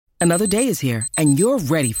Another day is here, and you're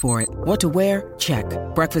ready for it. What to wear? Check.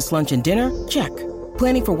 Breakfast, lunch, and dinner? Check.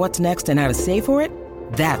 Planning for what's next and how to save for it?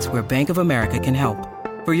 That's where Bank of America can help.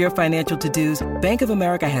 For your financial to-dos, Bank of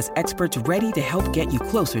America has experts ready to help get you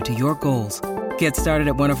closer to your goals. Get started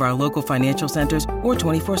at one of our local financial centers or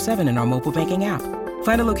 24/7 in our mobile banking app.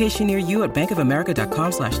 Find a location near you at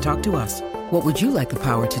bankofamerica.com/talktous. What would you like the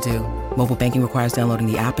power to do? Mobile banking requires downloading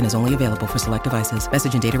the app and is only available for select devices.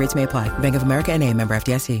 Message and data rates may apply. Bank of America NA, member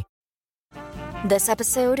FDIC. This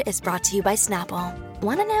episode is brought to you by Snapple.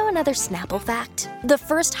 Want to know another Snapple fact? The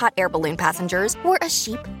first hot air balloon passengers were a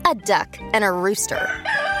sheep, a duck, and a rooster.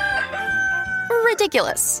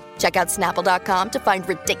 Ridiculous. Check out Snapple.com to find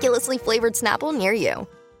ridiculously flavored Snapple near you.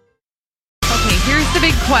 Okay, here's the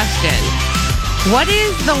big question. What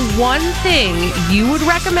is the one thing you would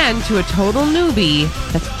recommend to a total newbie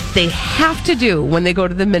that they have to do when they go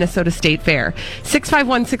to the Minnesota State Fair?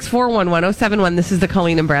 651-641-1071. This is the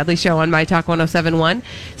Colleen and Bradley Show on My Talk 1071.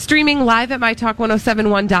 Streaming live at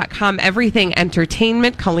MyTalk1071.com. Everything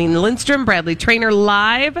Entertainment. Colleen Lindstrom, Bradley Trainer,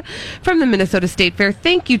 live from the Minnesota State Fair.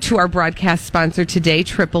 Thank you to our broadcast sponsor today,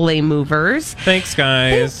 AAA Movers. Thanks,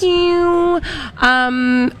 guys. Thank you.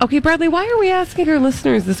 Okay, Bradley, why are we asking our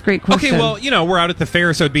listeners this great question? Okay, well, we're out at the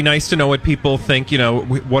fair, so it'd be nice to know what people think.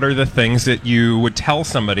 What are the things that you would tell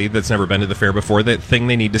somebody that's never been to the fair before, that thing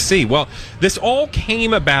they need to see? Well, this all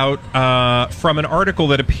came about from an article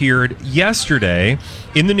that appeared yesterday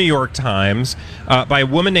in the New York Times by a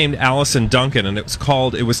woman named Allison Duncan, and it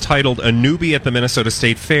was titled "A Newbie at the Minnesota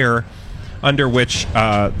State Fair," under which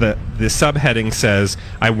the subheading says,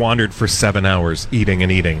 "I wandered for 7 hours eating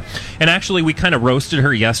and eating." And actually, we kind of roasted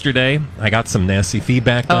her yesterday. I got some nasty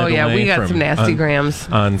feedback. Oh, yeah, we got some nasty grams.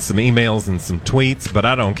 On some emails and some tweets, but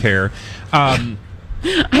I don't care.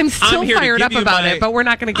 I'm still fired up about it, but we're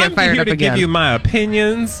not going to get fired up again. I'm here to give you my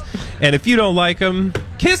opinions, and if you don't like them,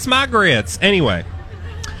 kiss my grits. Anyway,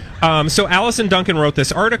 so Allison Duncan wrote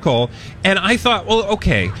this article, and I thought, well,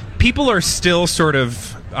 okay, people are still sort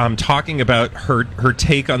of talking about her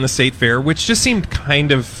take on the state fair, which just seemed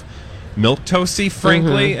kind of milquetoasty,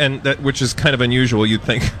 frankly, and which is kind of unusual. You'd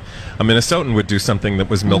think a Minnesotan would do something that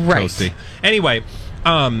was milquetoasty. Right. Anyway,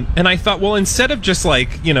 and I thought, well, instead of just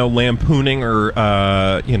lampooning or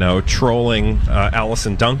trolling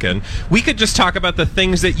Allison Duncan, we could just talk about the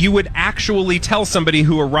things that you would actually tell somebody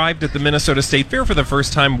who arrived at the Minnesota State Fair for the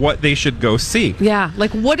first time what they should go see. Yeah,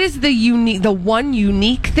 like what is the one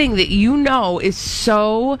unique thing that is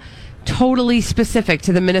so totally specific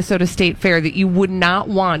to the Minnesota State Fair that you would not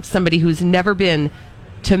want somebody who's never been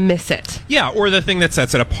to miss it? Yeah, or the thing that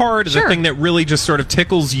sets it apart, the thing that really just sort of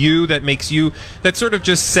tickles you, that makes you, that sort of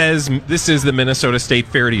just says, this is the Minnesota State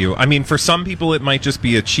Fair to you. I mean, for some people, it might just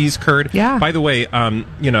be a cheese curd. Yeah. By the way,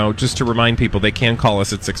 just to remind people, they can call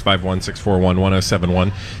us at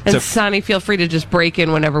 651-641-1071. And Sonny, feel free to just break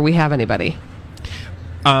in whenever we have anybody.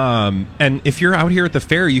 And if you're out here at the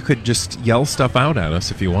fair, you could just yell stuff out at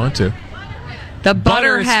us if you want to. The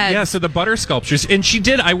Butterheads. Yeah, so the butter sculptures. And she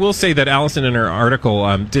did, I will say that Allison in her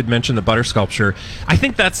article did mention the butter sculpture. I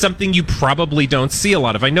think that's something you probably don't see a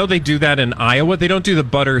lot of. I know they do that in Iowa. They don't do the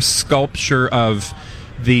butter sculpture of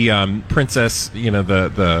the princess,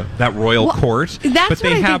 that royal court. That's but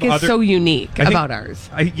what I think is so unique about ours.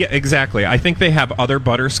 Yeah, exactly. I think they have other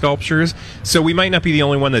butter sculptures. So we might not be the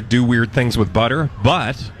only one that do weird things with butter,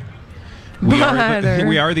 but... We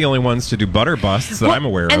are the only ones to do butter busts that I'm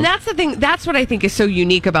aware of. And that's the thing. That's what I think is so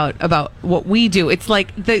unique about what we do. It's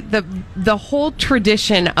like the whole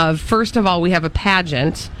tradition of, first of all, we have a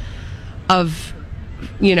pageant of,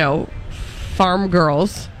 farm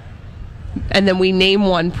girls, and then we name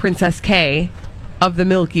one Princess K of the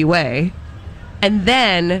Milky Way, and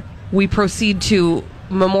then we proceed to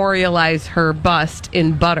memorialize her bust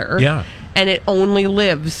in butter. Yeah. And it only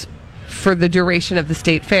lives for the duration of the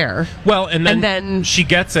state fair. Well, and then she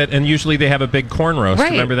gets it, and usually they have a big corn roast.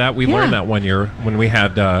 Right. Remember that? We learned that one year when we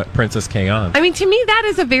had Princess K on. I mean, to me, that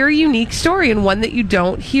is a very unique story and one that you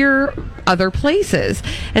don't hear other places.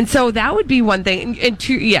 And so that would be one thing. And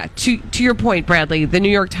to your point, Bradley, the New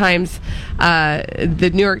York Times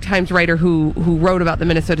writer who wrote about the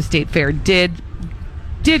Minnesota State Fair did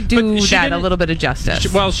do that a little bit of justice.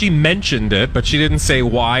 She mentioned it, but she didn't say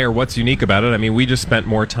why or what's unique about it. I mean, we just spent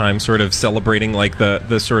more time sort of celebrating like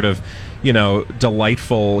the sort of,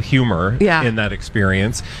 delightful humor in that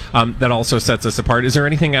experience that also sets us apart. Is there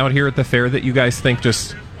anything out here at the fair that you guys think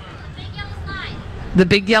just... The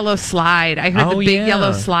Big Yellow Slide. I heard the Big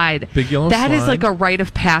Yellow Slide. Big Yellow That Slide. is like a rite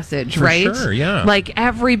of passage, For right? sure, yeah. Like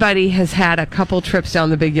everybody has had a couple trips down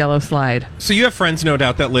the Big Yellow Slide. So you have friends, no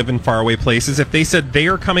doubt, that live in faraway places. If they said they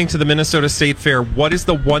are coming to the Minnesota State Fair, what is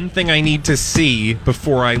the one thing I need to see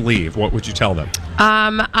before I leave? What would you tell them?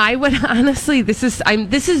 I would honestly,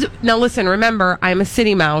 now listen, remember, I'm a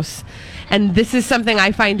city mouse, and this is something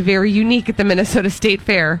I find very unique at the Minnesota State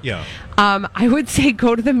Fair. Yeah. I would say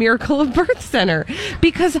go to the Miracle of Birth Center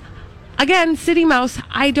because, again, city mouse,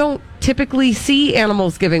 I don't typically see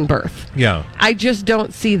animals giving birth. Yeah. I just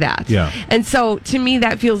don't see that. Yeah. And so to me,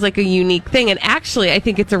 that feels like a unique thing. And actually, I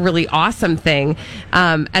think it's a really awesome thing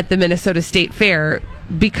at the Minnesota State Fair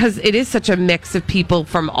because it is such a mix of people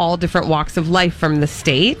from all different walks of life from the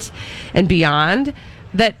state and beyond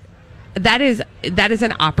that is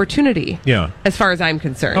an opportunity. Yeah. As far as I'm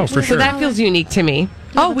concerned. Oh, for sure. So that feels unique to me.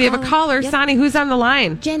 We have a caller. Yep. Sonny, who's on the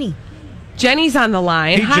line? Jenny. Jenny's on the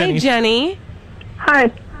line. Hey, Hi, Jenny.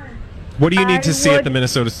 Hi. What do you need to see at would- the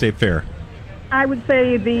Minnesota State Fair? I would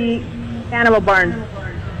say the animal barn.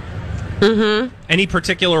 Any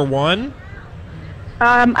particular one?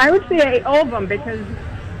 I would say all of them because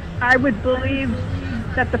I would believe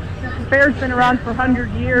that the fair's been around for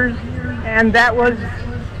 100 years, and that was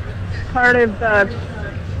part of the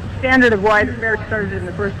standard of why the fair started in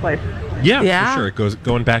the first place. Yeah. For sure. It goes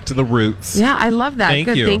going back to the roots. Yeah, I love that. Thank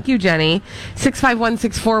Good. you. Thank you, Jenny.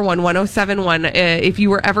 651-641-1071. If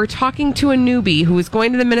you were ever talking to a newbie who was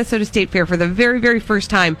going to the Minnesota State Fair for the very, very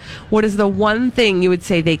first time, what is the one thing you would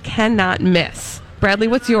say they cannot miss? Bradley,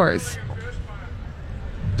 what's yours?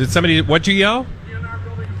 What'd you yell?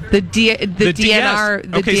 The DNR,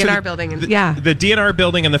 DS. Okay, so DNR building. The DNR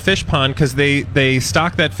building and the fish pond, because they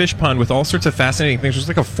stock that fish pond with all sorts of fascinating things. There's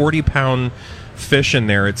like a 40-pound fish in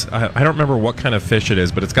there. It's I don't remember what kind of fish it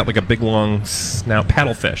is, but it's got like a big long snout.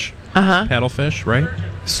 Paddlefish. Paddlefish, right?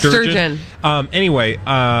 Sturgeon. Anyway,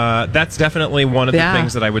 that's definitely one of the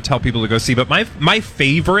things that I would tell people to go see. But my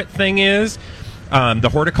favorite thing is the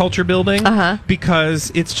horticulture building,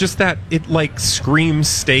 because it's just that it like screams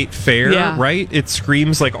state fair, right? It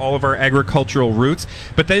screams like all of our agricultural roots.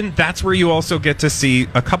 But then that's where you also get to see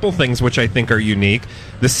a couple things which I think are unique.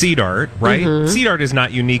 The seed art, right? Seed art is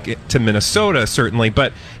not unique to Minnesota, certainly,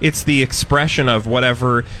 but it's the expression of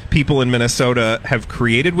whatever people in Minnesota have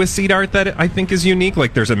created with seed art that I think is unique.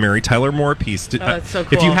 Like there's a Mary Tyler Moore piece. That's so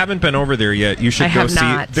cool. If you haven't been over there yet, you should go see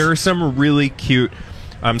it. There are some really cute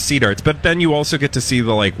seed arts, but then you also get to see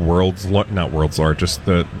the like not world's largest,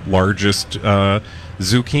 the largest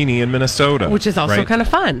zucchini in Minnesota, which is also kind of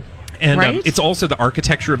fun. And right? It's also the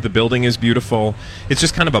architecture of the building is beautiful. It's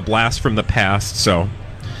just kind of a blast from the past. So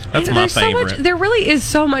that's my favorite. There really is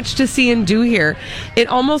so much to see and do here. It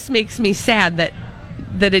almost makes me sad that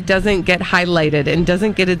it doesn't get highlighted and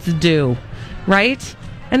doesn't get its due, right?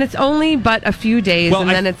 And it's only but a few days, and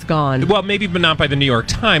then it's gone. Well, maybe but not by the New York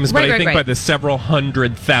Times, but I think by the several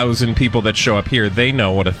 100,000 people that show up here, they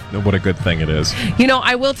know what a good thing it is. You know,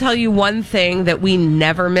 I will tell you one thing that we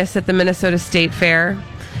never miss at the Minnesota State Fair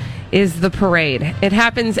is the parade. It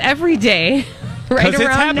happens every day. Right around it's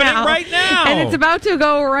happening now, right now. And it's about to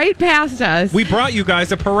go right past us. We brought you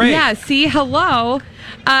guys a parade. Yeah, see, hello.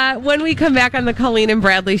 When we come back on the Colleen and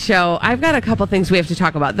Bradley show, I've got a couple things we have to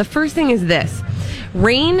talk about. The first thing is this.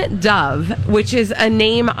 Rain Dove, which is a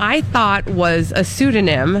name I thought was a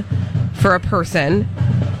pseudonym for a person,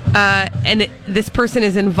 this person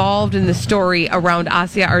is involved in the story around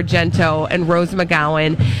Asia Argento and Rose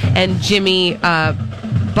McGowan and Jimmy,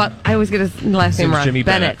 but I always get his last name wrong. Jimmy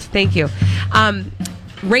Bennett. Thank you.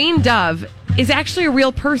 Rain Dove is actually a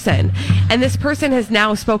real person, and this person has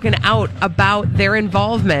now spoken out about their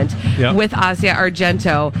involvement with Asia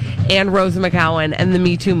Argento and Rose McGowan and the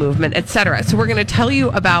Me Too movement, etc. So we're going to tell you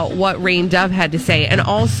about what Rain Dove had to say, and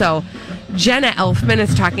also Jenna Elfman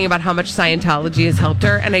is talking about how much Scientology has helped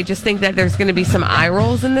her, and I just think that there's going to be some eye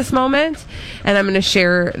rolls in this moment, and I'm going to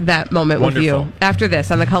share that moment with you after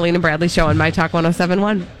this on the Colleen and Bradley show on My Talk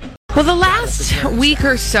 107.1. Well, the last week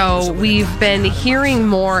or so, we've been hearing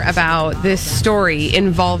more about this story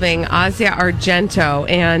involving Asia Argento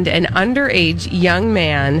and an underage young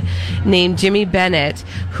man named Jimmy Bennett,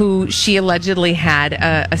 who she allegedly had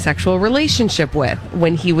a sexual relationship with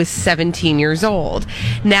when he was 17 years old.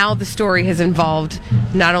 Now the story has involved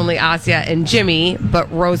not only Asia and Jimmy, but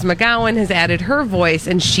Rose McGowan has added her voice,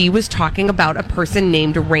 and she was talking about a person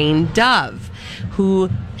named Rain Dove, who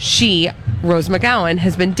Rose McGowan,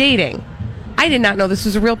 has been dating. I did not know this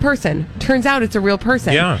was a real person. Turns out it's a real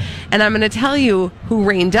person. Yeah. And I'm going to tell you who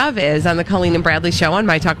Rain Dove is on the Colleen and Bradley Show on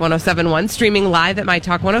My Talk 1071, streaming live at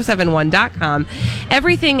MyTalk1071.com.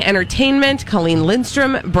 Everything Entertainment, Colleen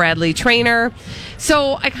Lindstrom, Bradley Trainer.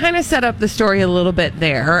 So I kind of set up the story a little bit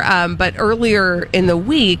there, but earlier in the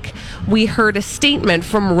week, we heard a statement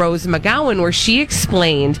from Rose McGowan where she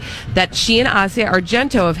explained that she and Asia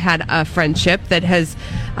Argento have had a friendship that has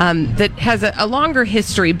a longer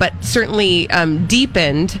history, but certainly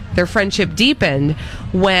deepened. Their friendship deepened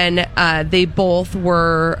when they both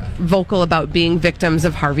were vocal about being victims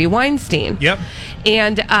of Harvey Weinstein. Yep.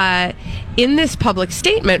 And in this public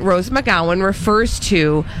statement, Rose McGowan refers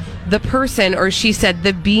to the person, or she said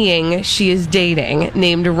the being she is dating,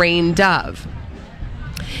 named Rain Dove.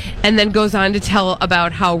 And then goes on to tell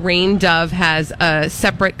about how Rain Dove has a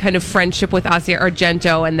separate kind of friendship with Asia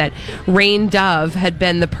Argento, and that Rain Dove had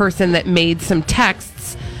been the person that made some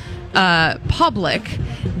texts public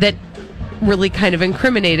that really kind of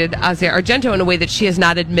incriminated Asia Argento in a way that she has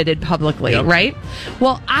not admitted publicly, Yep. right?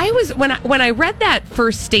 Well, I was when I read that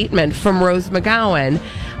first statement from Rose McGowan,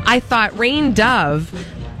 I thought Rain Dove.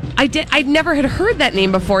 I'd never had heard that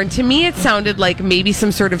name before, and to me it sounded like maybe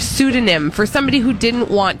some sort of pseudonym for somebody who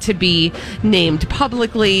didn't want to be named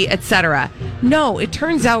publicly, etc. No, it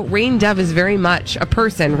turns out Rain Dove is very much a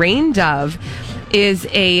person. Rain Dove is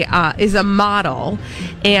a model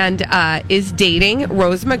and is dating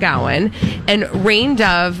Rose McGowan, and Rain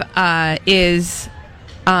Dove is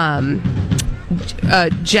a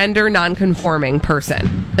gender nonconforming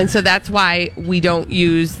person, and so that's why we don't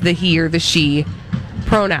use the he or the she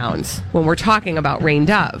pronouns when we're talking about Rain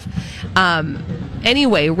Dove.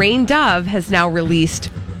 Anyway, Rain Dove has now released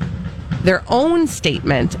their own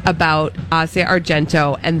statement about Asia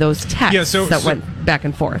Argento and those texts that went back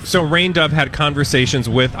and forth. So Rain Dove had conversations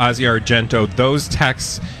with Asia Argento. Those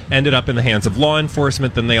texts ended up in the hands of law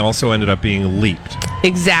enforcement. Then they also ended up being leaked.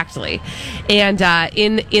 Exactly. And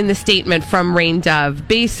in the statement from Rain Dove,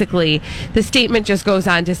 basically, the statement just goes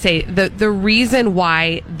on to say the reason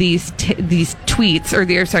why these tweets, or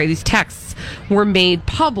these texts were made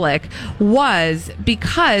public was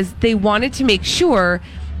because they wanted to make sure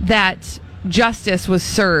that justice was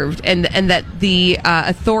served and that the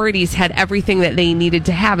authorities had everything that they needed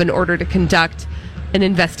to have in order to conduct an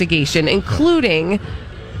investigation, including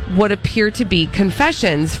what appear to be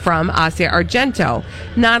confessions from Asia Argento.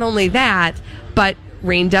 Not only that, but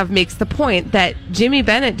Rain Dove makes the point that Jimmy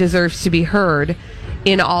Bennett deserves to be heard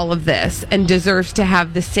in all of this and deserves to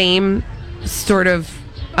have the same sort of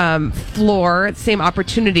same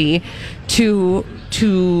opportunity to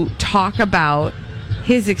talk about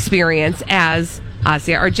his experience as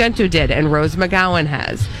Asia Argento did and Rose McGowan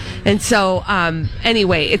has. And so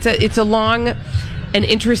anyway, it's a long and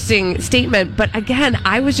interesting statement, but again,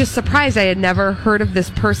 I was just surprised. I had never heard of this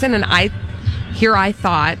person, and I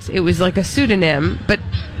thought it was like a pseudonym, but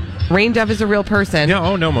Rain Dove is a real person. Yeah,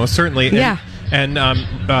 oh no, most certainly. Yeah. And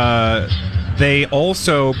they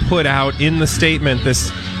also put out in the statement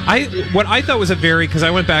what I thought was because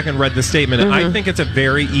I went back and read the statement, and I think it's a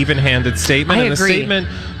very even-handed statement. I agree. The statement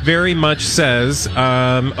very much says,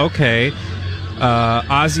 Asia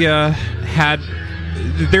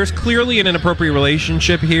there's clearly an inappropriate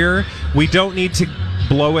relationship here. We don't need to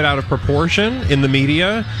blow it out of proportion in the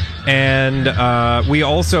media, and we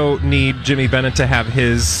also need Jimmy Bennett to have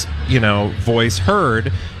his voice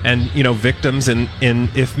heard, and victims in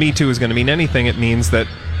if Me Too is going to mean anything, it means that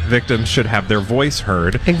victims should have their voice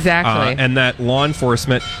heard. Exactly. And that law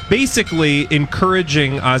enforcement basically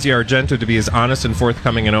encouraging Asia Argento to be as honest and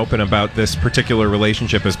forthcoming and open about this particular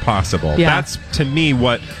relationship as possible. Yeah. That's, to me,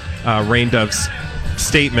 what Rain Dove's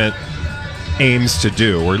statement aims to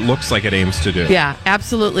do, or looks like it aims to do. Yeah,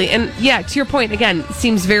 absolutely. And yeah, to your point, again,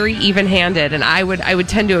 seems very even-handed, and I would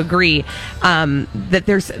tend to agree that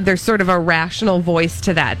there's sort of a rational voice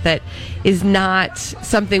to that is not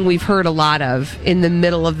something we've heard a lot of in the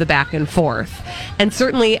middle of the back and forth. And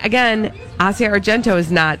certainly, again, Asia Argento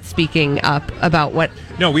is not speaking up about what...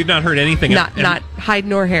 No, we've not heard anything. Not hide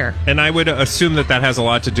nor hair. And I would assume that has a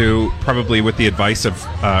lot to do probably with the advice of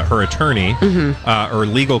her attorney or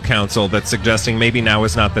legal counsel that's suggesting maybe now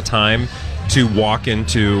is not the time to walk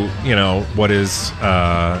into, what is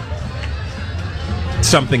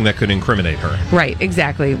something that could incriminate her. Right,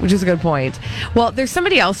 exactly, which is a good point. Well, there's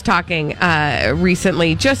somebody else talking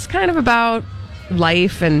recently just kind of about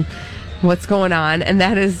life and what's going on, and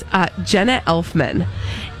that is Jenna Elfman.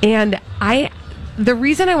 And the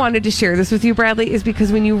reason I wanted to share this with you, Bradley, is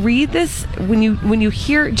because when you read this, when you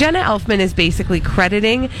hear, Jenna Elfman is basically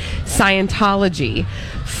crediting Scientology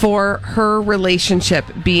for her relationship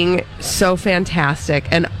being so fantastic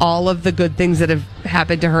and all of the good things that have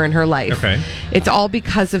happened to her in her life. Okay. It's all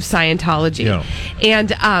because of Scientology. Yeah.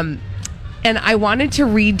 And I wanted to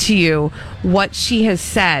read to you what she has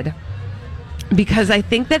said, because I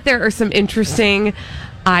think that there are some interesting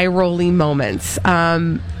eye-rolling moments.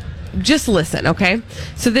 Just listen, okay?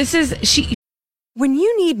 So this is she. When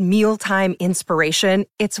you need mealtime inspiration,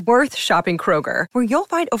 it's worth shopping Kroger, where you'll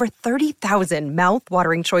find over 30,000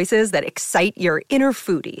 mouth-watering choices that excite your inner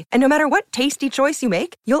foodie. And no matter what tasty choice you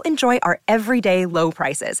make, you'll enjoy our everyday low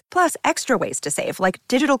prices, plus extra ways to save, like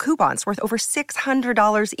digital coupons worth over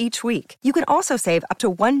 $600 each week. You can also save up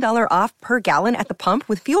to $1 off per gallon at the pump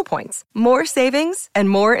with fuel points. More savings and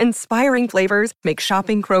more inspiring flavors make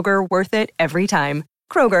shopping Kroger worth it every time.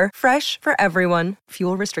 Kroger, fresh for everyone.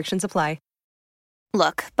 Fuel restrictions apply.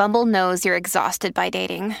 Look, Bumble knows you're exhausted by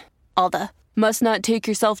dating. All the, must not take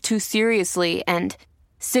yourself too seriously, and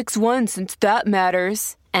 6'1" since that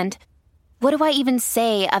matters, and what do I even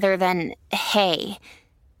say other than, hey?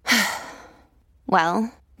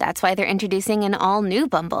 Well, that's why they're introducing an all-new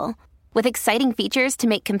Bumble, with exciting features to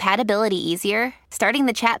make compatibility easier, starting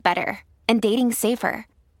the chat better, and dating safer.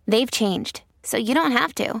 They've changed, so you don't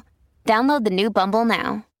have to. Download the new Bumble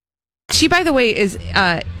now. She, by the way, is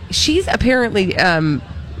she's apparently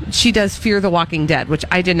she does Fear the Walking Dead, which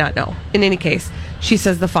I did not know. In any case, she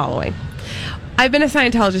says the following: I've been a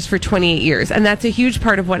Scientologist for 28 years, and that's a huge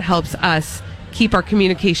part of what helps us keep our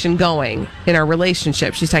communication going in our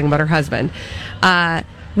relationship. She's talking about her husband.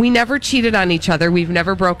 We never cheated on each other. We've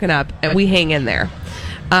never broken up, and we hang in there.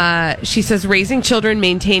 She says, raising children,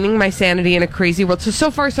 maintaining my sanity in a crazy world.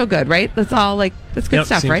 So far, so good, right? That's all, that's good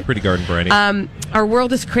stuff, seems right? Pretty garden variety. Our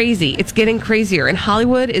world is crazy. It's getting crazier. And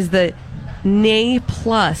Hollywood is the nay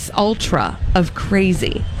plus ultra of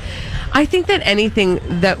crazy. I think that anything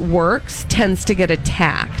that works tends to get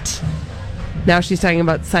attacked. Now she's talking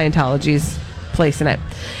about Scientology's place in it.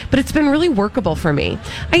 But it's been really workable for me.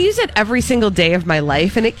 I use it every single day of my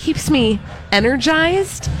life, and it keeps me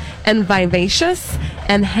energized and vivacious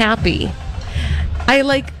and happy. I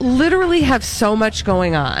literally have so much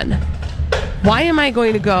going on. Why am I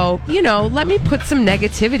going to go, let me put some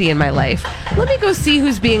negativity in my life. Let me go see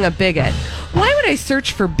who's being a bigot. Why would I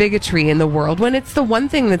search for bigotry in the world when it's the one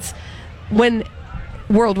thing when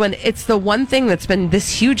it's the one thing that's been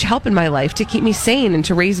this huge help in my life to keep me sane and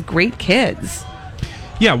to raise great kids?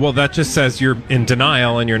 Yeah, well, that just says you're in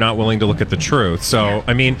denial and you're not willing to look at the truth. So,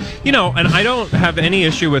 I mean, and I don't have any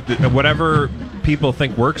issue with whatever people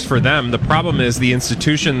think works for them. The problem is the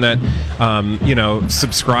institution that,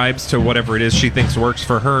 subscribes to whatever it is she thinks works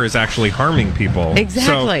for her is actually harming people.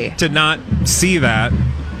 Exactly. So, to not see that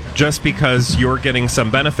just because you're getting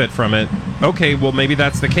some benefit from it, okay, well, maybe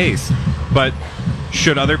that's the case. But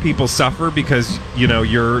should other people suffer because,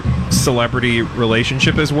 your celebrity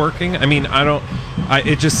relationship is working? I mean,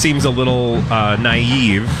 it just seems a little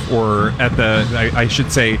naive, or at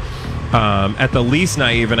the least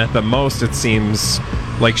naive, and at the most it seems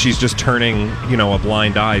like she's just turning, a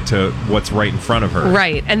blind eye to what's right in front of her.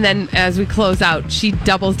 Right. And then as we close out, she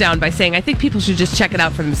doubles down by saying, I think people should just check it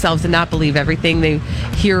out for themselves and not believe everything they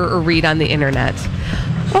hear or read on the internet.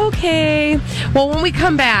 Okay. Well, when we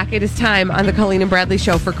come back, it is time on the Colleen and Bradley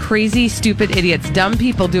Show for Crazy Stupid Idiots, dumb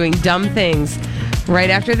people doing dumb things. Right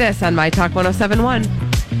after this on My Talk 1071.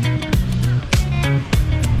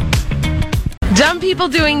 Dumb people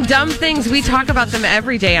doing dumb things. We talk about them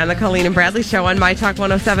every day on the Colleen and Bradley Show on My Talk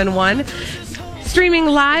 1071. Streaming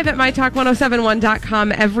live at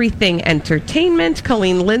MyTalk1071.com. Everything Entertainment.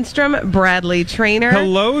 Colleen Lindstrom, Bradley Trainer.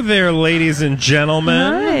 Hello there, ladies and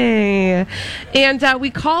gentlemen. Hi. And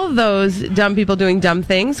we call those dumb people doing dumb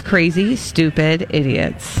things crazy, stupid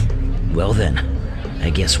idiots. Well then, I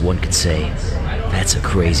guess one could say that's a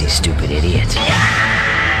crazy, stupid idiot.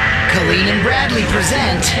 Colleen and Bradley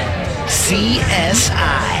present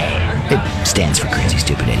CSI. It stands for Crazy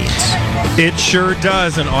Stupid Idiots. It sure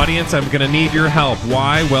does. And audience, I'm going to need your help.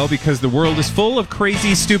 Why? Well, because the world is full of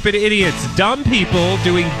crazy, stupid idiots. Dumb people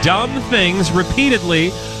doing dumb things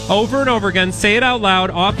repeatedly over and over again. Say it out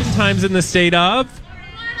loud, oftentimes in the state of...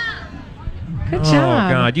 Good job.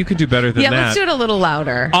 Oh, God, you could do better than that. Yeah, let's do it a little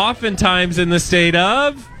louder. Oftentimes in the state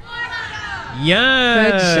of...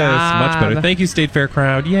 Yes. Good job. Much better. Thank you, State Fair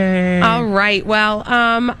crowd. Yay. All right. Well,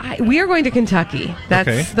 we are going to Kentucky.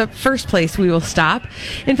 That's the first place we will stop.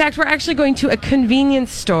 In fact, we're actually going to a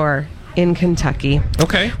convenience store in Kentucky.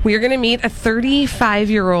 Okay. We are going to meet a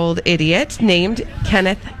 35-year-old idiot named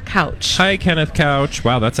Kenneth Couch. Hi, Kenneth Couch.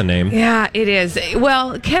 Wow, that's a name. Yeah, it is.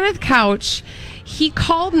 Well, Kenneth Couch, he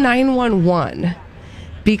called 911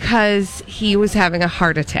 because he was having a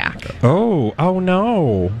heart attack. Oh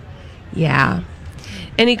no. Yeah.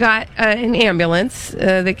 And he got an ambulance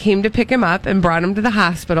that came to pick him up and brought him to the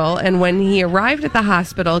hospital. And when he arrived at the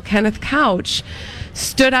hospital, Kenneth Couch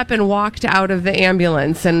stood up and walked out of the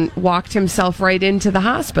ambulance and walked himself right into the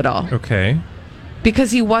hospital. Okay.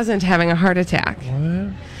 Because he wasn't having a heart attack.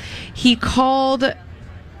 What? He called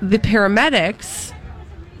the paramedics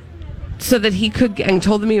so that he could, and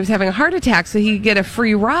told them he was having a heart attack so he could get a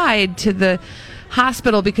free ride to the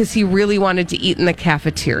hospital because he really wanted to eat in the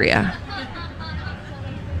cafeteria.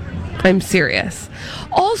 I'm serious.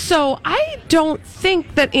 Also, I don't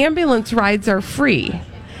think that ambulance rides are free.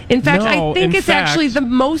 In fact, I think it's actually the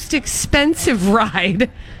most expensive ride.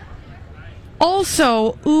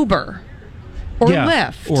 Also, Uber or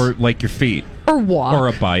Lyft. Or like your feet. Or walk. Or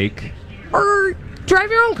a bike. Or drive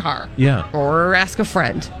your own car. Yeah. Or ask a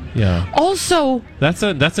friend. Yeah. Also, that's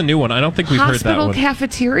a new one. I don't think we've heard that one. Hospital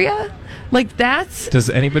cafeteria? Like that's... Does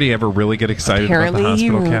anybody ever really get excited about the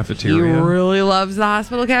hospital cafeteria? He really loves the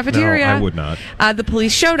hospital cafeteria. No, I would not. The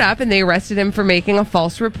police showed up and they arrested him for making a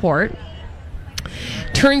false report.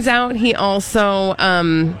 Turns out he also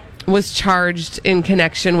was charged in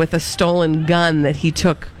connection with a stolen gun that he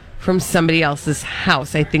took from somebody else's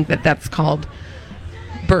house. I think that's called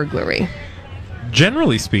burglary.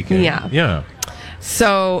 Generally speaking. Yeah. Yeah.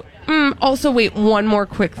 So, also, wait, one more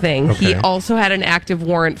quick thing. Okay. He also had an active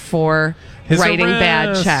warrant for His writing bad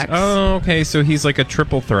arrest. checks. Oh, okay. So he's like a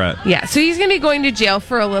triple threat. Yeah, so he's going to be going to jail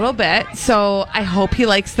for a little bit. So I hope he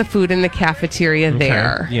likes the food in the cafeteria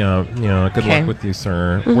there. Yeah. Good Okay. luck with you,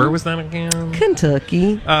 sir. Mhm. Where was that again?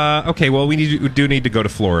 Kentucky. Okay, well, we do need to go to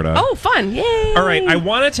Florida. Oh, fun. Yay. All right, I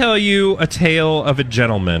want to tell you a tale of a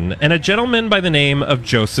gentleman, and a gentleman by the name of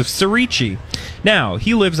Joseph Cerici. Now,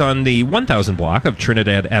 he lives on the 1000 block of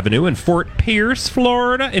Trinidad Avenue in Fort Pierce,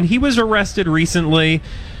 Florida, and he was arrested recently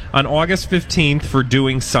on August 15th for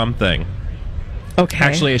doing something. Okay.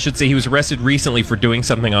 Actually, I should say he was arrested recently for doing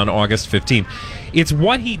something on August 15th. It's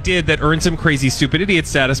what he did that earned him crazy stupid idiot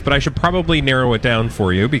status, but I should probably narrow it down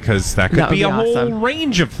for you because that could be a whole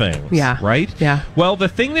range of things. Yeah. Right? Yeah. Well, the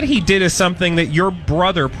thing that he did is something that your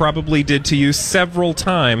brother probably did to you several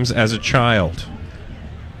times as a child.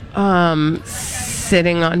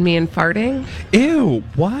 Sitting on me and farting? Ew,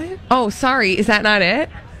 what? Oh, sorry. Is that not it?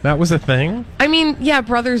 That was a thing? I mean, yeah,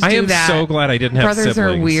 brothers do I am that. so glad I didn't have brothers siblings.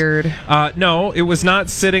 Brothers are weird. No, it was not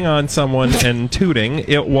sitting on someone and tooting.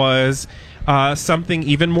 It was something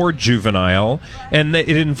even more juvenile, and it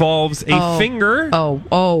involves a finger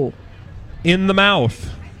in the mouth.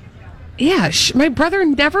 Yeah, my brother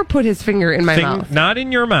never put his finger in my mouth. Not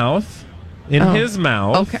in your mouth. In his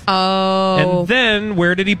mouth. Okay. Oh. And then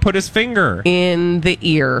where did he put his finger? In the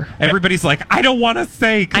ear. Everybody's like, I don't want to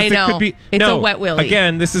say. I know. It could be, it's a wet willy.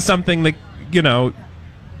 Again, this is something that,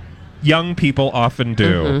 young people often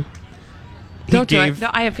do. Mm-hmm. Don't do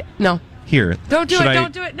it. No, Here. Don't do it.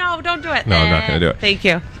 Don't do it. No, don't do it. No, I'm not going to do it. Thank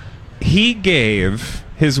you. He gave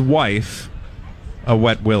his wife a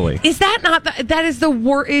wet willy. Is that not that is the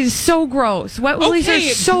worst? It is so gross. Wet willies are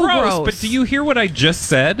so gross. But do you hear what I just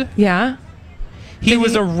said? Yeah. He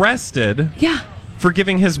was arrested for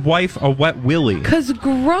giving his wife a wet willy. 'Cause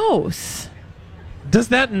gross. Does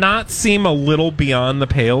that not seem a little beyond the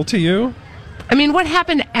pale to you? I mean, what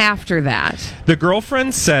happened after that? The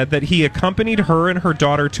girlfriend said that he accompanied her and her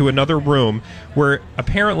daughter to another room where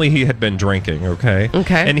apparently he had been drinking, okay?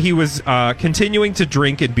 Okay. And he was continuing to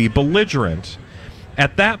drink and be belligerent.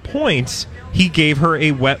 At that point, he gave her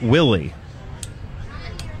a wet willy.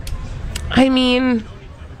 I mean...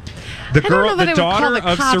 The daughter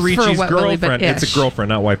of Cerici's girlfriend, it's a girlfriend,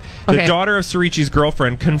 not wife. The daughter of Cerici's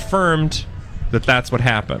girlfriend confirmed that that's what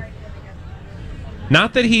happened.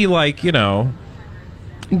 Not that he,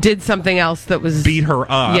 did something else that was... beat her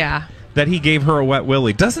up. Yeah. That he gave her a wet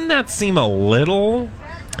willy. Doesn't that seem a little...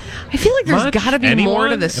 I feel like there's got to be more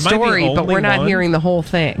to the story, but we're not hearing the whole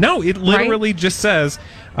thing. No, it literally just says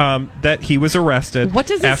that he was arrested. What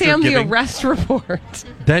does it say on the arrest report?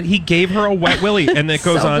 That he gave her a wet willy, and it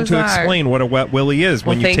goes on to explain what a wet willy is.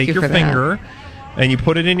 When you take your finger and you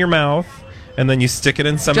put it in your mouth, and then you stick it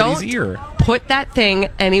in somebody's ear. Put that thing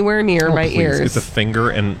anywhere near my ears. It's a finger,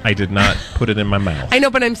 and I did not put it in my mouth. I know,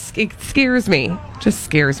 but it scares me. Just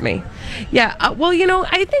scares me. Yeah.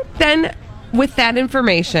 I think then... with that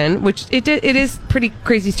information, which it is pretty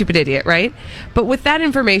crazy, stupid idiot, right? But with that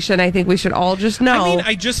information, I think we should all just know. I mean,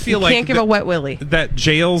 I just feel like can't give a wet willy. That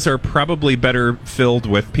jails are probably better filled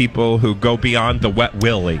with people who go beyond the wet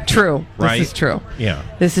willy. True, right? This is true. Yeah,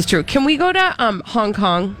 this is true. Can we go to Hong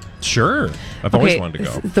Kong? Sure, I've always wanted to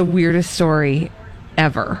go. This is the weirdest story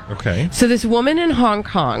ever. Okay. So this woman in Hong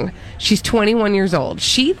Kong, she's 21 years old.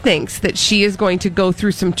 She thinks that she is going to go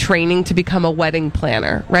through some training to become a wedding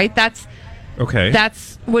planner, right? That's Okay.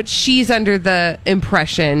 That's what she's under the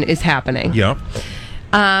impression is happening. Yep.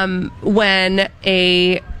 When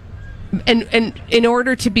and in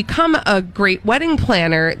order to become a great wedding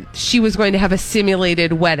planner, she was going to have a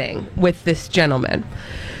simulated wedding with this gentleman.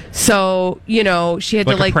 So, she had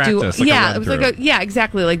Like to a practice, like a it was run-through.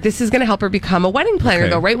 exactly. Like, this is going to help her become a wedding planner, Okay.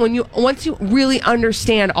 though, right? Once you really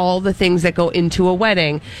understand all the things that go into a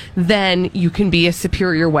wedding, then you can be a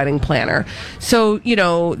superior wedding planner. So,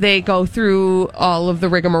 they go through all of the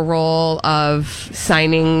rigmarole of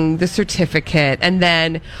signing the certificate and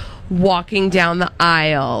then walking down the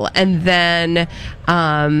aisle and then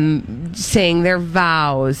saying their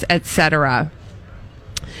vows, etc.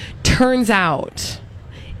 Turns out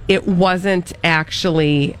it wasn't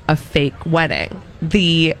actually a fake wedding.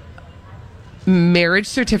 The marriage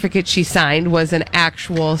certificate she signed was an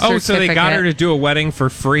actual certificate. Oh, so they got her to do a wedding for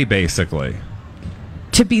free, basically.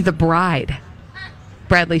 To be the bride.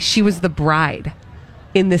 Bradley, she was the bride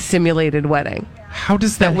in the simulated wedding. How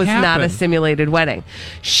does that was happen? not a simulated wedding.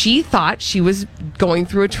 She thought she was going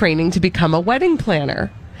through a training to become a wedding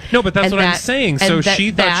planner. No, but that's And what I'm that- saying. and So that-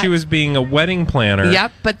 she thought she was being a wedding planner.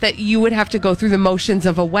 Yep, but that you would have to go through the motions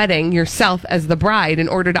of a wedding yourself as the bride in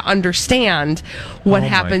order to understand what Oh my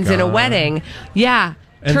happens in a God. wedding. Yeah.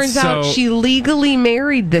 And Turns out so- she legally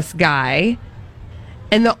married this guy.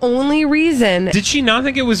 And the only reason... Did she not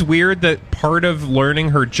think it was weird that part of learning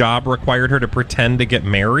her job required her to pretend to get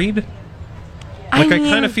married? I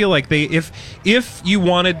kind of feel like if you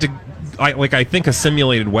wanted to, I think a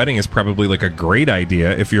simulated wedding is probably like a great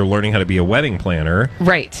idea if you're learning how to be a wedding planner.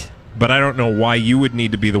 Right. But I don't know why you would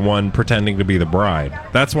need to be the one pretending to be the bride.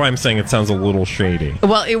 That's why I'm saying it sounds a little shady.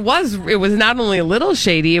 Well, it was not only a little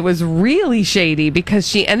shady, it was really shady because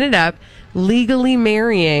she ended up legally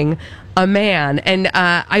marrying a man, and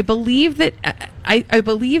I believe that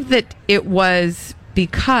it was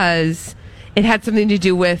because it had something to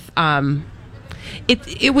do with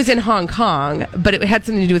it was in Hong Kong, but it had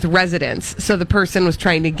something to do with residence. So the person was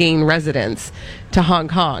trying to gain residence to Hong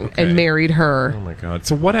Kong and married her. Oh my God!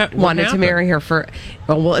 So what wanted happened? to marry her for?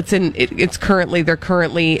 Well, it's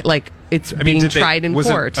currently like it's being tried in was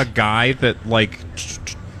court. it a guy that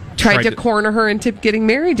tried to corner her into getting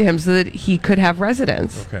married to him so that he could have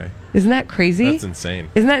residence. Okay. Isn't that crazy? That's insane.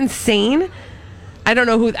 Isn't that insane? I don't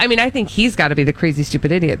know who... I mean, I think he's got to be the crazy,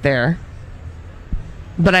 stupid idiot there.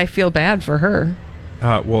 But I feel bad for her.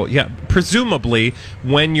 Well, yeah. Presumably,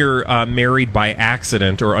 when you're married by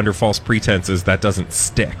accident or under false pretenses, that doesn't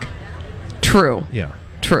stick. True. Yeah.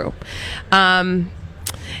 True.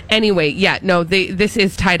 Anyway, yeah, no, this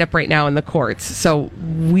is tied up right now in the courts, so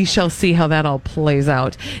we shall see how that all plays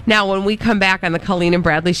out. Now, when we come back on the Colleen and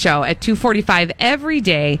Bradley Show at 2:45 every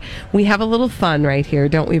day, we have a little fun right here,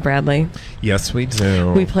 don't we, Bradley? Yes, we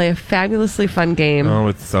do. We play a fabulously fun game. Oh,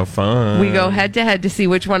 it's so fun. We go head-to-head to see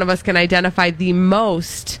which one of us can identify the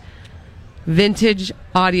most vintage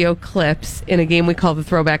audio clips in a game we call the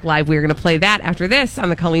Throwback Live. We're going to play that after this on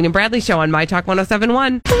the Colleen and Bradley Show on My Talk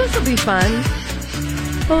 107.1. This will be fun.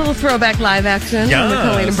 A little Throwback Live action on the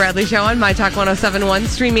Colleen and Bradley Show on My Talk 107.1,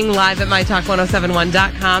 streaming live at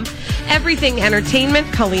MyTalk1071.com. Everything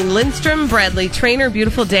Entertainment, Colleen Lindstrom, Bradley Trainer.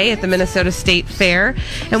 Beautiful day at the Minnesota State Fair.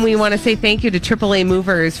 And we want to say thank you to AAA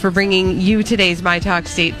Movers for bringing you today's My Talk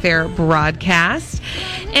State Fair broadcast.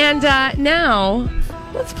 And now...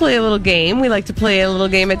 let's play a little game. We like to play a little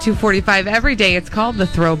game at 2:45 every day. It's called the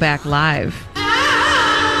Throwback Live.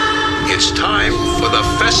 It's time for the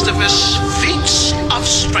Festivus Feats of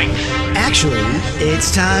Strength. Actually,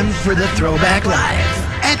 it's time for the Throwback Live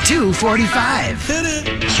at 2:45.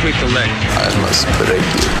 Sweep the leg. I must break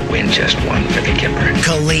you. Win just one for the Kipper.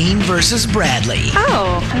 Colleen versus Bradley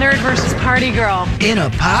Oh, nerd versus party girl. in a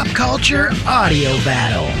pop culture audio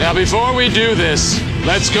battle. Now, before we do this,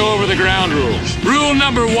 let's go over the ground rules. Rule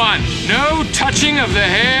number 1, no touching of the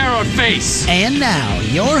hair or face. And now,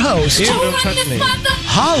 your host, Ew, don't touch me.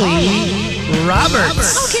 Holly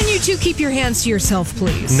Roberts. Oh, can you two keep your hands to yourself,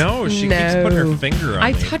 please? No, she keeps putting her finger on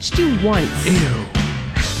I me. touched you once.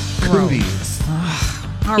 Cooties.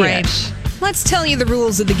 All right. Let's tell you the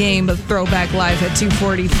rules of the game of Throwback Live at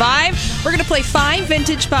 2:45. We're going to play 5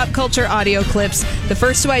 vintage pop culture audio clips. The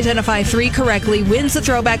first to identify 3 correctly wins the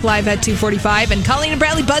Throwback Live at 2:45. And Colleen and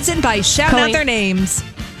Bradley buzz in by shouting out their names.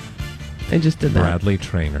 I just did that. Bradley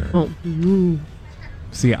Trainer. Oh,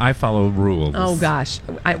 See, I follow rules. oh gosh.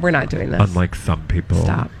 We're not doing this. Unlike some people.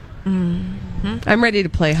 Stop. I'm ready to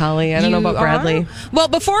play, Holly. I don't know about Bradley. Well,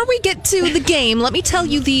 before we get to the game, let me tell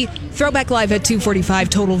you the Throwback Live at 2:45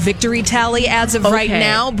 total victory tally. As of right Okay.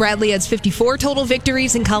 now, Bradley has 54 total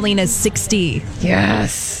victories and Colleen has 60.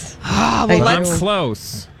 Yes. Oh, I well, do. let's...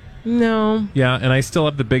 Close. No. Yeah, and I still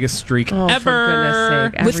have the biggest streak Oh, ever.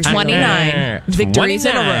 for goodness sake. With 29 victories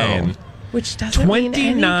in a row. Which doesn't 29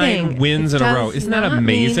 mean anything. wins in a row. Does Isn't that not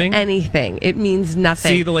amazing? mean anything. It means nothing.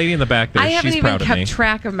 See, the lady in the back there, I haven't she's even proud of me. kept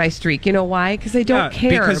track of my streak. You know why? Because I don't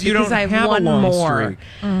care. Because you don't I've have won a long more. streak.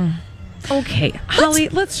 Okay, Holly,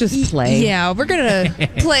 let's just play. Yeah, we're going to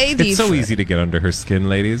play the It's so easy to get under her skin,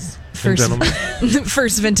 ladies and first, gentlemen.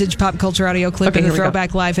 first vintage pop culture audio clip Okay, in the here we go.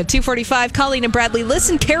 Throwback Live at 2:45. Colleen and Bradley,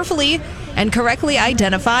 listen carefully and correctly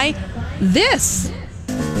identify this.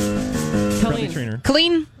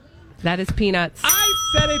 Colleen. That is Peanuts. I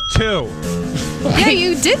said it too. Yeah,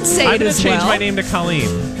 you did say I'm it going as to change well. my name to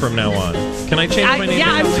Colleen from now on. Can I change my name to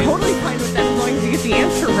I'm Colleen? totally fine with that as long as you get the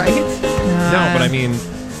answer right. No, but I mean,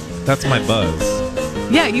 that's my buzz.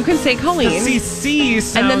 Yeah, you can say Colleen. C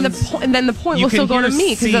sounds... and then the point you will still can go to hear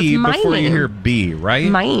me because that's C my before name. you hear B,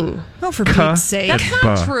 right? Mine. Oh, for Pete's sake. That's not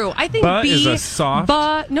Buh. true. I think Buh B is a soft...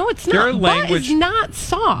 No, it's not. Their Buh language- is not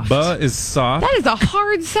soft. Buh is soft. That is a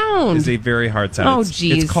hard sound. Is a very hard sound. Oh, It's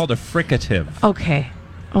geez. called a fricative. Okay.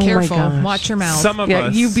 Oh Careful. my gosh. Watch your mouth. Some of Yeah,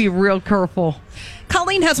 us... you be real careful.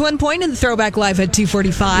 Colleen has 1 point in the Throwback Live at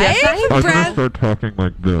 2:45. Yes, I am. Brad, start talking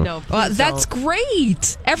like this. No, please that's don't.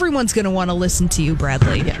 great. Everyone's going to want to listen to you,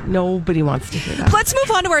 Bradley. Yeah, nobody wants to hear that. Let's move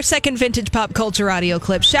on to our second vintage pop culture audio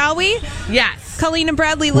clip, shall we? Yes. Colleen and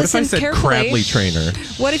Bradley, What if listen I said carefully. Cradley Trainer?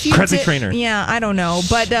 What if you Cradley did- Trainer. Yeah, I don't know,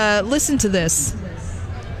 but listen to this.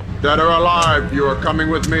 Dead or alive, you are coming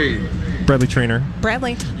with me. Bradley Trainer.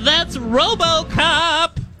 Bradley. That's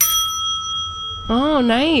RoboCop. Oh,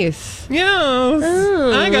 nice. Yes.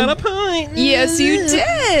 I got a point. Yes, you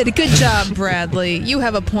did. Good job, Bradley. You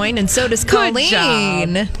have a point, and so does Good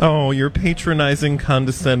Colleen. job. Oh, your patronizing,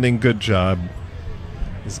 condescending good job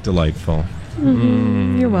is delightful.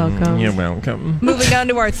 You're welcome. You're welcome. Moving on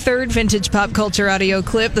to our third vintage pop culture audio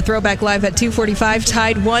clip, the Throwback Live at 2:45,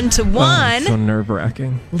 tied 1-1. Oh, so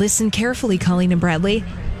nerve-wracking. Listen carefully, Colleen and Bradley,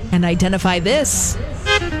 and identify this.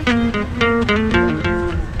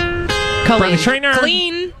 Colleen. Trainer.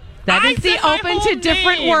 Colleen. That is the said my Open whole to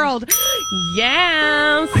Different name. World.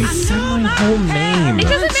 Yes. I said my whole name. It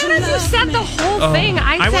doesn't matter if you said the whole thing.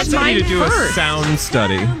 I want said mine somebody to do first. a sound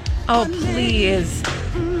study. Oh, please.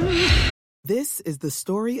 This is the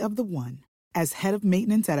story of the one. As head of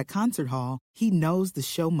maintenance at a concert hall, he knows the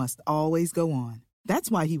show must always go on.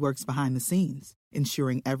 That's why he works behind the scenes,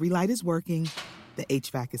 ensuring every light is working, the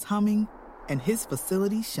HVAC is humming, and his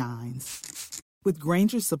facility shines. With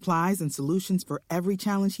Grainger's supplies and solutions for every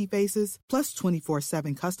challenge he faces, plus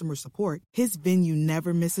 24/7 customer support, his venue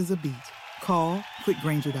never misses a beat. Call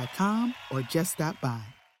quickgrainger.com or just stop by.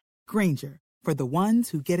 Grainger, for the ones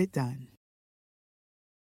who get it done.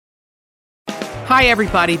 Hi,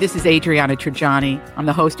 everybody. This is Adriana Trajani. I'm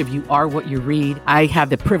the host of You Are What You Read. I have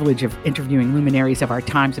the privilege of interviewing luminaries of our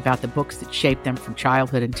times about the books that shaped them from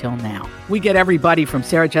childhood until now. We get everybody from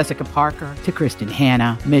Sarah Jessica Parker to Kristen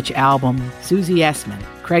Hanna, Mitch Albom, Susie Essman,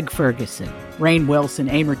 Craig Ferguson, Rainn Wilson,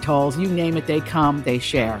 Amor Tolls, you name it, they come, they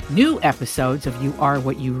share. New episodes of You Are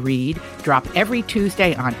What You Read drop every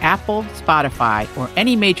Tuesday on Apple, Spotify, or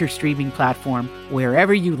any major streaming platform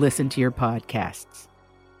wherever you listen to your podcasts.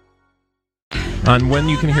 On when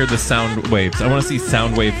you can hear the sound waves. I want to see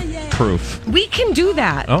sound wave proof. We can do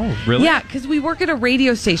that. Oh, really? Yeah, because we work at a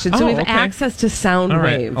radio station, so we have okay. access to sound All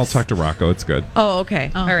right. waves. I'll talk to Rocco. It's good. Oh,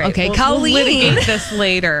 okay. All right. okay. We'll Colleen. litigate this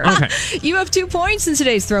later. Okay. You have 2 points in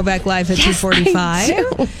today's Throwback Live at Yes, 2:45. I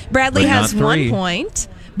do. Bradley But has not 1 3. point,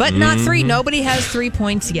 but not 3. Nobody has 3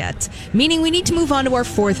 points yet, meaning we need to move on to our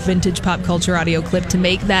fourth vintage pop culture audio clip to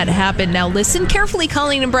make that happen. Now listen carefully,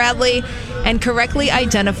 Colleen and Bradley, and correctly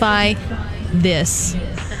identify this.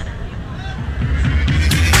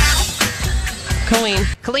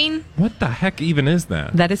 Colleen. What the heck even is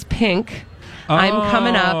that? That is Pink. I'm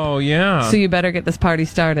coming up. Oh, yeah. So you better get this party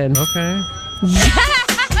started. Okay. Yes!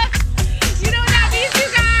 You know what that means, you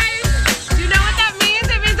guys? You know what that means?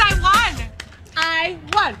 It means I won.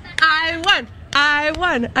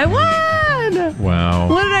 I won. Wow.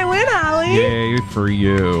 What did I win, Holly? Yay for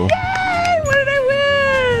you. Yay! What did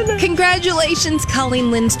I win? Congratulations,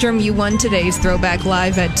 Colleen Lindstrom. You won today's Throwback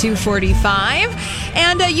Live at 2:45.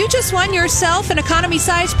 And you just won yourself an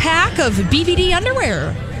economy-sized pack of BVD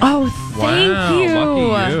underwear. Oh, thank Wow, you.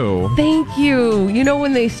 lucky you. Thank you. You know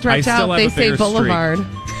when they stretch I still out, have they a say bigger Boulevard.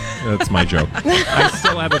 That's my joke. I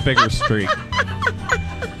still have a bigger streak.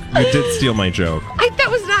 You did steal my joke. That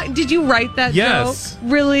was not. Did you write that Yes. joke?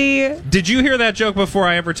 Really? Did you hear that joke before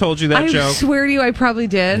I ever told you that I joke? swear to you, I probably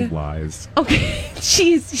did. Lies. Okay.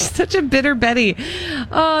 Jeez, you're such a bitter Betty.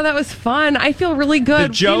 Oh, that was fun. I feel really good.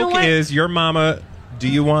 The joke you know what? is your mama. Do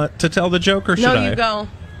you want to tell the joke or should I? No, you go.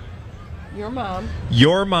 Your mom.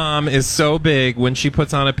 Your mom is so big, when she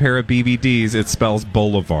puts on a pair of BVDs, it spells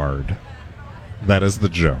Boulevard. That is the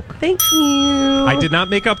joke. Thank you. I did not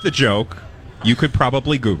make up the joke. You could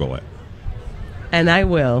probably Google it. And I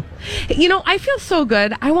will. You know, I feel so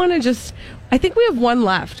good. I want to I think we have one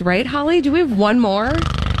left, right, Holly? Do we have one more?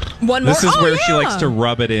 One more? This is where she likes to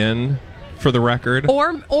rub it in, for the record.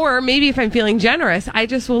 Or maybe if I'm feeling generous, I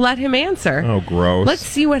just will let him answer. Oh, gross. Let's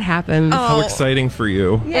see what happens. How exciting for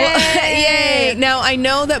you. Yay! Now, I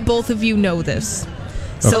know that both of you know this.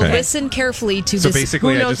 So listen carefully to this.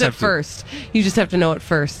 Basically, Who knows it first? You just have to know it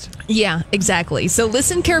first. Yeah, exactly. So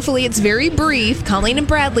listen carefully. It's very brief. Colleen and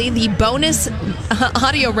Bradley, the bonus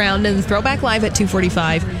audio round in the Throwback Live at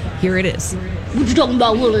 2:45. Here it is. What you talking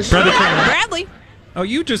about, Willis? Bradley. Oh,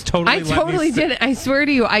 you just totally I totally did it. I swear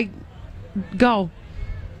to you. Go.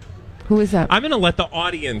 Who is that? I'm going to let the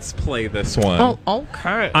audience play this one. Oh,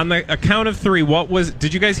 okay. On the count of 3,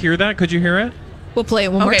 did you guys hear that? Could you hear it? We'll play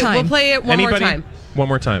it one more time. We'll play it one more time. One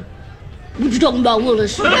more time. What you talking about,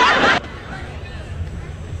 Willis? Say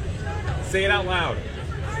it out loud.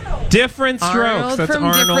 Different Strokes. Arnold That's from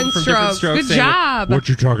Arnold Different from Strokes. Different Strokes. Good job. What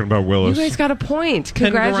you talking about, Willis? You guys got a point.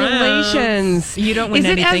 Congratulations. You don't win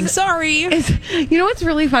anything. Sorry. You know what's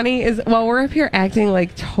really funny is while we're up here acting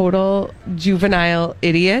like total juvenile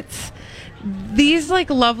idiots, these like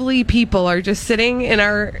lovely people are just sitting in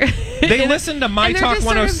our. They listen to My Talk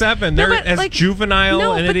 107. They're as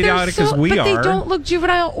juvenile and idiotic as we are. But they don't look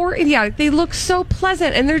juvenile or idiotic. They look so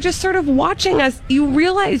pleasant, and they're just sort of watching us. You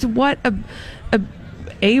realize what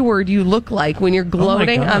a word you look like when you're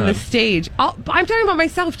gloating on the stage. I'm talking about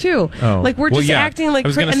myself too. Oh. Like we're just acting like,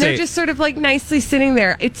 and they're just sort of like nicely sitting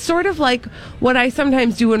there. It's sort of like what I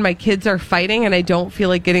sometimes do when my kids are fighting and I don't feel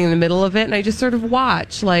like getting in the middle of it, and I just sort of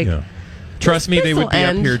watch like. Yeah. Trust me, they would be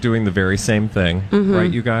up here doing the very same thing,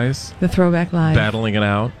 right, you guys? The Throwback Live. Battling it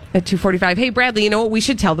out. At 2:45. Hey, Bradley, you know what we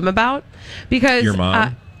should tell them about? Because your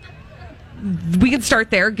mom. We can start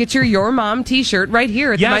there. Get your mom T-shirt right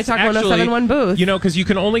here at the My Talk 1071 booth. You know, because you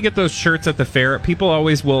can only get those shirts at the fair. People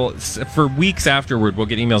always will, for weeks afterward, will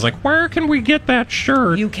get emails like, where can we get that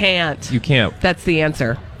shirt? You can't. You can't. That's the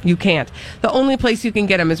answer. You can't. The only place you can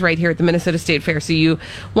get them is right here at the Minnesota State Fair. So you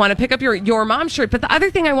want to pick up your mom shirt. But the other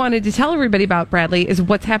thing I wanted to tell everybody about, Bradley, is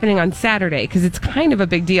what's happening on Saturday, because it's kind of a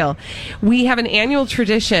big deal. We have an annual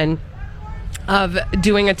tradition of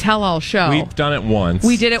doing a tell-all show. We've done it once.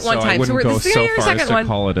 We did it one time. I wouldn't go so far as to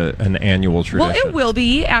call it an annual tradition. Well, it will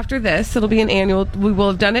be after this. It'll be an annual. We will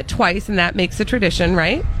have done it twice, and that makes a tradition,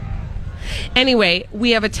 right? Anyway,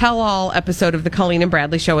 we have a tell-all episode of the Colleen and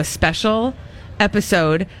Bradley Show, a special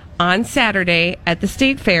episode on Saturday at the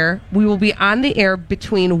State Fair. We will be on the air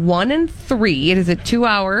between 1 and 3. It is a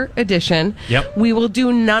 2-hour edition. Yep. We will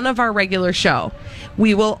do none of our regular show.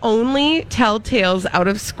 We will only tell tales out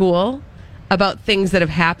of school about things that have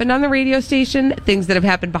happened on the radio station, things that have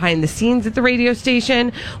happened behind the scenes at the radio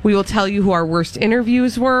station. We will tell you who our worst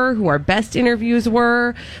interviews were, who our best interviews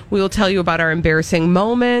were. We will tell you about our embarrassing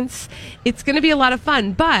moments. It's going to be a lot of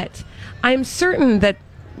fun, but I'm certain that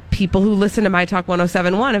people who listen to My Talk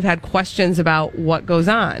 1071 have had questions about what goes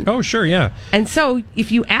on. Oh, sure, yeah. And so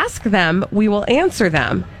if you ask them, we will answer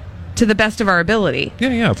them to the best of our ability.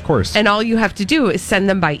 Yeah, of course. And all you have to do is send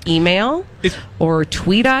them by email or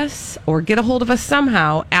tweet us or get a hold of us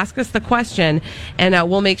somehow, ask us the question, and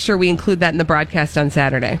we'll make sure we include that in the broadcast on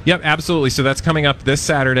Saturday. Yep, absolutely. So that's coming up this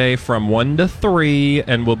Saturday from 1 to 3,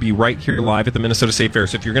 and we'll be right here live at the Minnesota State Fair.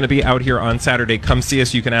 So if you're going to be out here on Saturday, come see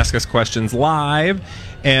us. You can ask us questions live,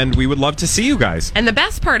 and we would love to see you guys. And the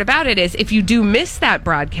best part about it is if you do miss that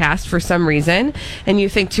broadcast for some reason, and you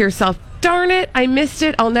think to yourself, darn it, I missed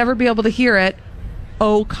it, I'll never be able to hear it,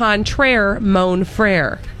 au contraire, mon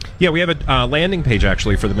frere. Yeah, we have a landing page,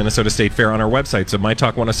 actually, for the Minnesota State Fair on our website, so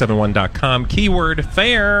mytalk1071.com, keyword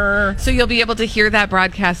fair. So you'll be able to hear that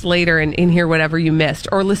broadcast later and hear whatever you missed,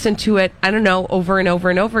 or listen to it, I don't know, over and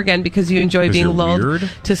over and over again because you enjoy being lulled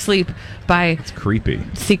to sleep by it's creepy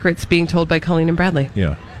secrets being told by Colleen and Bradley.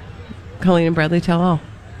 Yeah. Colleen and Bradley Tell All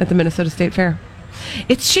at the Minnesota State Fair.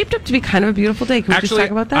 It's shaped up to be kind of a beautiful day. Can we just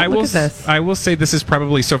talk about that? Look at this. I will say this is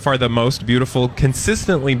probably so far the most beautiful,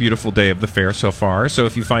 consistently beautiful day of the fair so far. So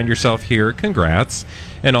if you find yourself here, congrats.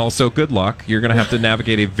 And also, good luck. You're going to have to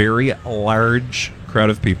navigate a very large crowd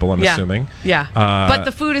of people, I'm assuming. Yeah. But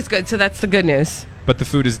the food is good, so that's the good news. But the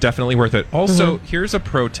food is definitely worth it. Also, here's a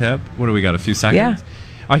pro tip. What do we got, a few seconds?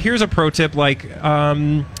 Yeah. Here's a pro tip. Like,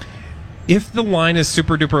 if the line is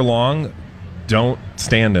super duper long, don't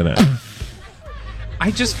stand in it. I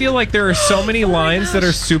just feel like there are so many lines that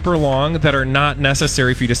are super long that are not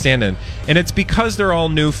necessary for you to stand in. And it's because they're all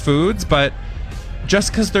new foods, but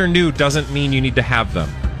just because they're new doesn't mean you need to have them.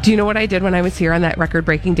 Do you know what I did when I was here on that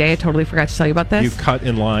record-breaking day? I totally forgot to tell you about this. You cut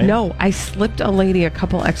in line? No, I slipped a lady a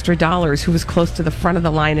couple extra dollars who was close to the front of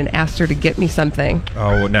the line and asked her to get me something.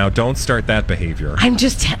 Oh, now don't start that behavior. I'm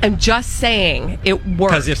just saying it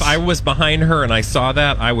worked. Because if I was behind her and I saw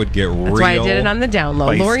that, I would get real. That's why I did it on the down low.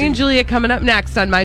 feisty. Lori and Julia coming up next on My